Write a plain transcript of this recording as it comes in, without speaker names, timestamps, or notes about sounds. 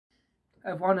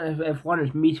everyone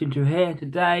is meeting to here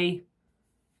today.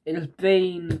 It has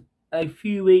been a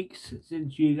few weeks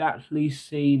since you've actually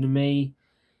seen me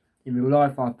in real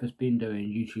life. I've just been doing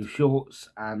YouTube shorts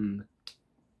and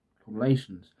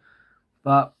compilations,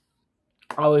 but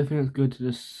I always think it's good to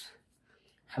just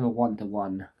have a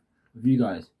one-to-one with you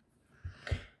guys.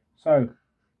 So,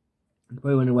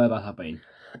 where wonder where have I been?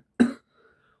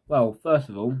 Well, first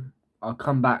of all, I'll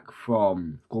come back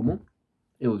from Cornwall.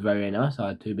 It was very nice. I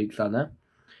had 2 weeks down there,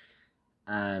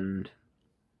 and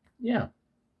yeah.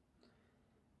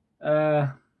 I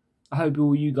hope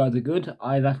all you guys are good.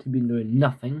 I've actually been doing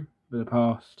nothing for the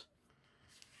past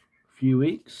few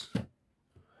weeks.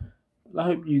 I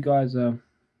hope you guys are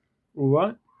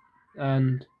alright,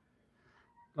 and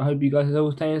I hope you guys are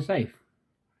all staying safe.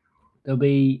 There'll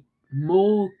be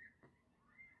more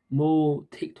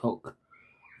TikTok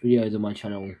videos on my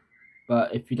channel,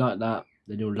 but if you like that,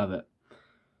 then you'll love it.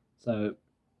 So,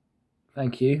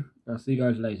 thank you. I'll see you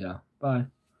guys later. Bye.